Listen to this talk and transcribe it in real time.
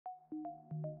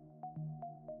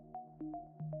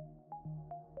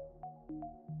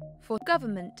For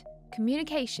government,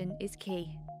 communication is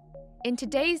key. In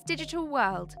today's digital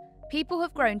world, people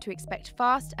have grown to expect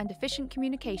fast and efficient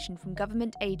communication from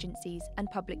government agencies and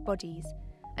public bodies,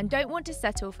 and don't want to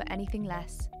settle for anything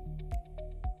less.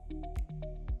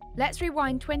 Let's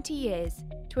rewind 20 years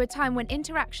to a time when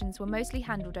interactions were mostly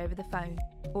handled over the phone,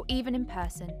 or even in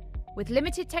person. With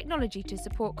limited technology to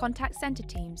support contact centre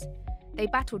teams, they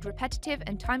battled repetitive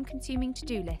and time-consuming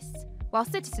to-do lists, while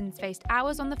citizens faced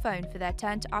hours on the phone for their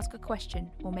turn to ask a question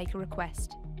or make a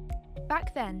request.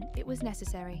 Back then, it was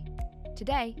necessary.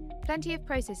 Today, plenty of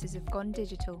processes have gone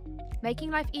digital,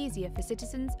 making life easier for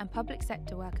citizens and public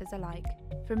sector workers alike.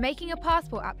 From making a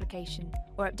passport application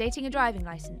or updating a driving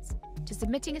licence, to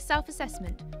submitting a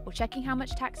self-assessment or checking how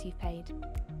much tax you've paid,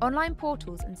 online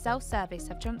portals and self-service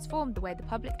have transformed the way the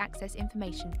public access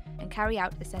information and carry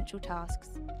out essential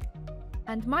tasks.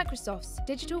 And Microsoft's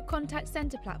Digital Contact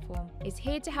Centre platform is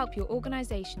here to help your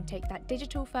organisation take that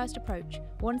digital-first approach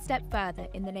one step further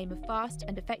in the name of fast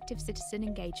and effective citizen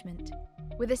engagement.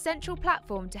 With a central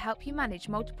platform to help you manage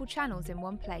multiple channels in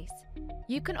one place,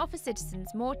 you can offer citizens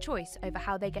more choice over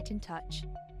how they get in touch.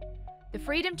 The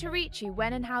freedom to reach you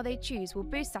when and how they choose will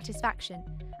boost satisfaction,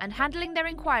 and handling their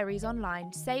inquiries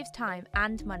online saves time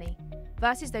and money,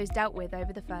 versus those dealt with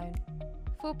over the phone.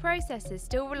 For processes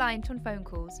still reliant on phone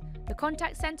calls, the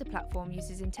Contact Centre platform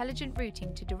uses intelligent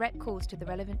routing to direct calls to the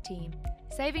relevant team,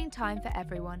 saving time for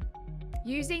everyone.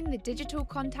 Using the Digital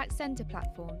Contact Centre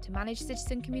platform to manage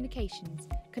citizen communications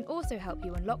can also help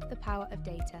you unlock the power of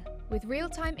data. With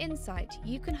real-time insight,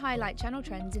 you can highlight channel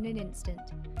trends in an instant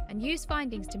and use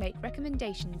findings to make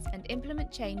recommendations and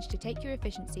implement change to take your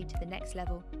efficiency to the next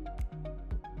level.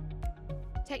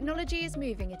 Technology is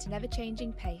moving at an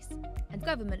ever-changing pace, and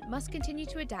government must continue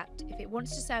to adapt if it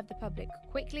wants to serve the public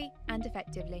quickly and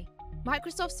effectively.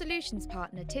 Microsoft Solutions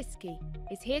partner Tisky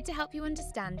is here to help you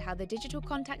understand how the Digital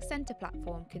Contact Centre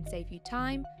platform can save you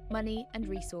time, money and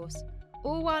resource,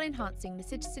 all while enhancing the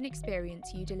citizen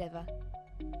experience you deliver.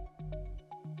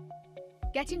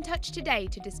 Get in touch today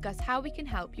to discuss how we can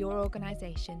help your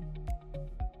organisation.